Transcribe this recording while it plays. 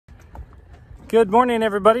Good morning,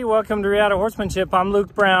 everybody. Welcome to Reata Horsemanship. I'm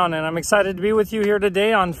Luke Brown, and I'm excited to be with you here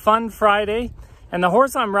today on Fun Friday. And the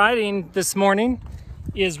horse I'm riding this morning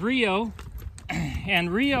is Rio. And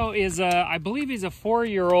Rio is, I believe he's a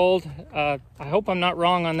 4-year-old, I hope I'm not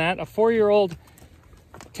wrong on that, a 4-year-old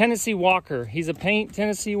Tennessee Walker. He's a paint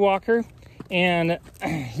Tennessee Walker, and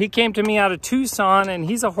he came to me out of Tucson, and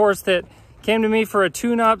he's a horse that came to me for a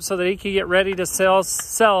tune-up so that he could get ready to sell.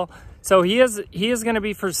 So he is going to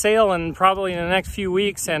be for sale in probably in the next few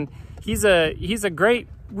weeks, and he's a great,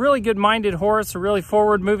 really good-minded horse, a really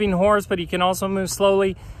forward-moving horse, but he can also move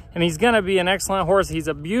slowly, and he's going to be an excellent horse. He's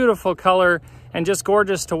a beautiful color and just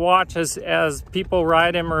gorgeous to watch as people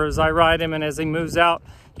ride him or as I ride him and as he moves out.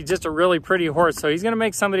 He's just a really pretty horse, so he's going to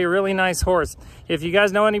make somebody a really nice horse. If you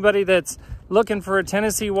guys know anybody that's looking for a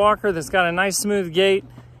Tennessee Walker that's got a nice smooth gait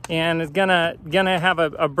and is gonna have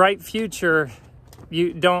a bright future,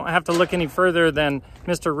 you don't have to look any further than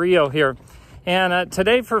Mr. Rio here. And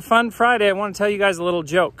today for Fun Friday, I want to tell you guys a little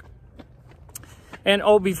joke. And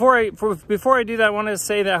before I do that, I want to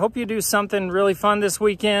say that I hope you do something really fun this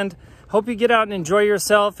weekend. Hope you get out and enjoy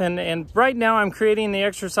yourself. And right now I'm creating the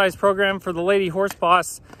exercise program for the Lady Horse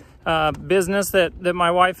Boss business that my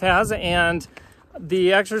wife has. And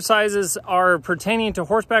the exercises are pertaining to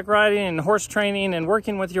horseback riding and horse training and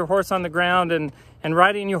working with your horse on the ground and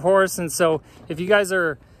riding your horse. And so if you guys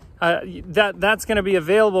are, that's going to be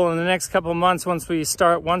available in the next couple of months once we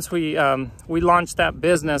launch that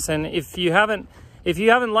business. And if you haven't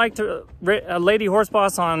liked a Lady Horse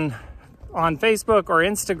Boss on Facebook or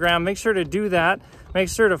Instagram, make sure to do that. Make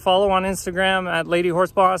sure to follow on Instagram at Lady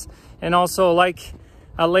Horse Boss, and also like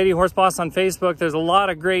Lady Horse Boss on Facebook. There's a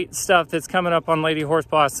lot of great stuff that's coming up on Lady Horse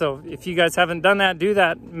Boss. So if you guys haven't done that, do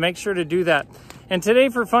that. Make sure to do that. And today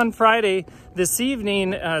for Fun Friday, this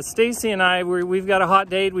evening, Stacy and I, we've got a hot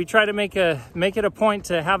date. We try to make it a point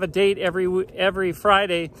to have a date every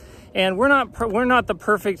Friday. And we're not the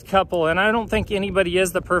perfect couple, and I don't think anybody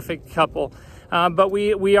is the perfect couple. But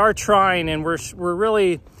we are trying, and we're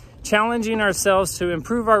really challenging ourselves to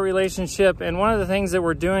improve our relationship. And one of the things that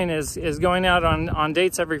we're doing is going out on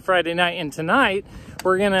dates every Friday night. And tonight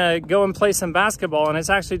we're gonna go and play some basketball, and it's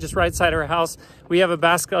actually just right side our house. We have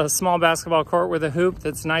a small basketball court with a hoop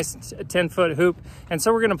that's a nice 10-foot hoop, and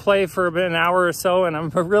so we're gonna play for about an hour or so, and I'm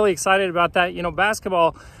really excited about that. You know,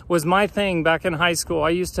 basketball was my thing back in high school.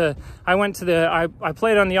 I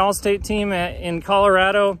played on the All-State team in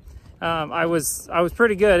Colorado. I was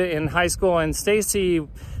pretty good in high school, and Stacy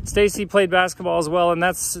played basketball as well, and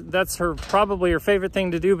that's probably her favorite thing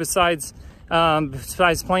to do besides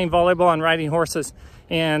playing volleyball and riding horses.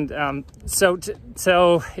 And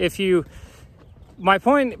so if you, my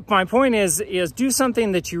point is do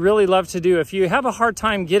something that you really love to do. If you have a hard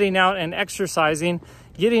time getting out and exercising,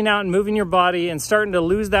 getting out and moving your body and starting to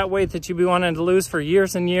lose that weight that you've been wanting to lose for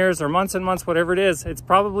years and years or months and months, whatever it is, it's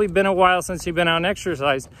probably been a while since you've been out and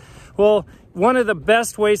exercised. Well, one of the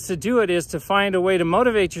best ways to do it is to find a way to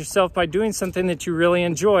motivate yourself by doing something that you really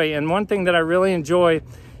enjoy. And one thing that I really enjoy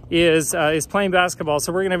is playing basketball.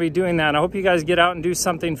 So we're going to be doing that. I hope you guys get out and do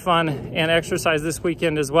something fun and exercise this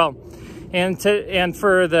weekend as well. And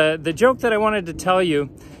for the joke that I wanted to tell you,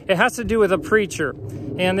 it has to do with a preacher.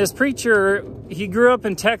 And this preacher, he grew up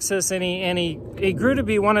in Texas, and he grew to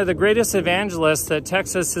be one of the greatest evangelists that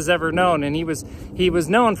Texas has ever known. And he was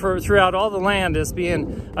known throughout all the land as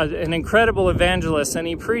being an incredible evangelist. And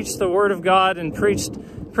he preached the Word of God and preached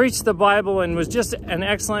the Bible, and was just an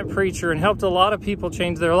excellent preacher and helped a lot of people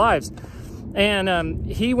change their lives. And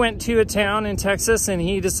he went to a town in Texas, and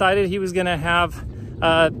he decided he was going to have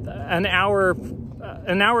an hour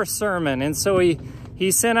sermon. And so he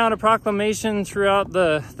sent out a proclamation throughout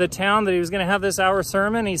the town that he was going to have this hour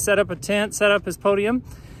sermon. He set up a tent, set up his podium,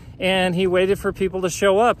 and he waited for people to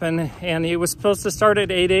show up. And he was supposed to start at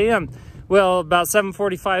 8 a.m. Well, about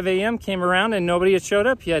 7:45 a.m. came around, and nobody had showed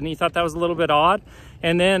up yet. And he thought that was a little bit odd.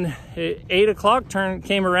 And then 8 o'clock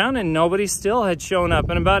came around, and nobody still had shown up.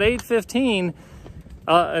 And about 8:15,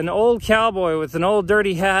 an old cowboy with an old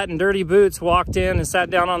dirty hat and dirty boots walked in and sat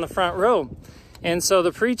down on the front row. And so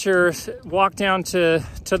the preacher walked down to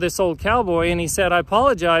this old cowboy, and he said, "I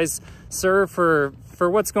apologize, sir, for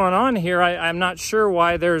what's going on here. I'm not sure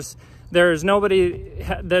why there's nobody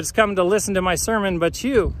that's come to listen to my sermon but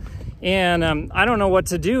you. And I don't know what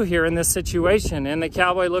to do here in this situation." And the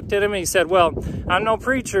cowboy looked at him and he said, "Well, I'm no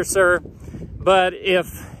preacher, sir, but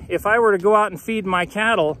if I were to go out and feed my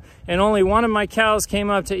cattle and only one of my cows came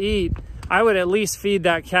up to eat, I would at least feed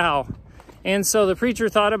that cow." And so the preacher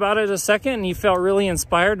thought about it a second, and he felt really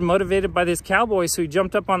inspired and motivated by this cowboy. So he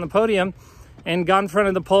jumped up on the podium and got in front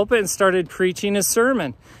of the pulpit and started preaching his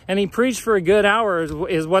sermon. And he preached for a good hour,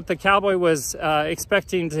 is what the cowboy was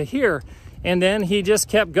expecting to hear. And then he just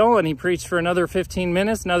kept going. He preached for another 15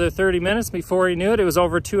 minutes, another 30 minutes. Before he knew it, it was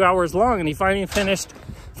over 2 hours long. And he finally finished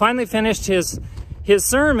his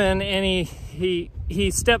sermon, and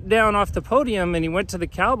he stepped down off the podium, and he went to the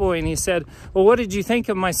cowboy and he said, "Well, what did you think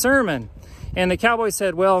of my sermon?" And the cowboy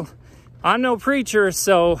said, "Well, I'm no preacher,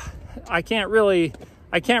 so I can't really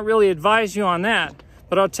advise you on that.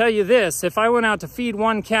 But I'll tell you this, if I went out to feed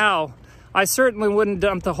one cow, I certainly wouldn't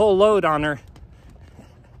dump the whole load on her."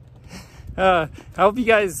 I hope you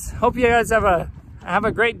guys have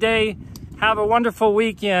a great day. Have a wonderful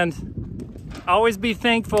weekend. Always be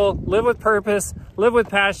thankful, live with purpose, live with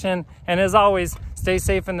passion, and as always, stay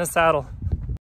safe in the saddle.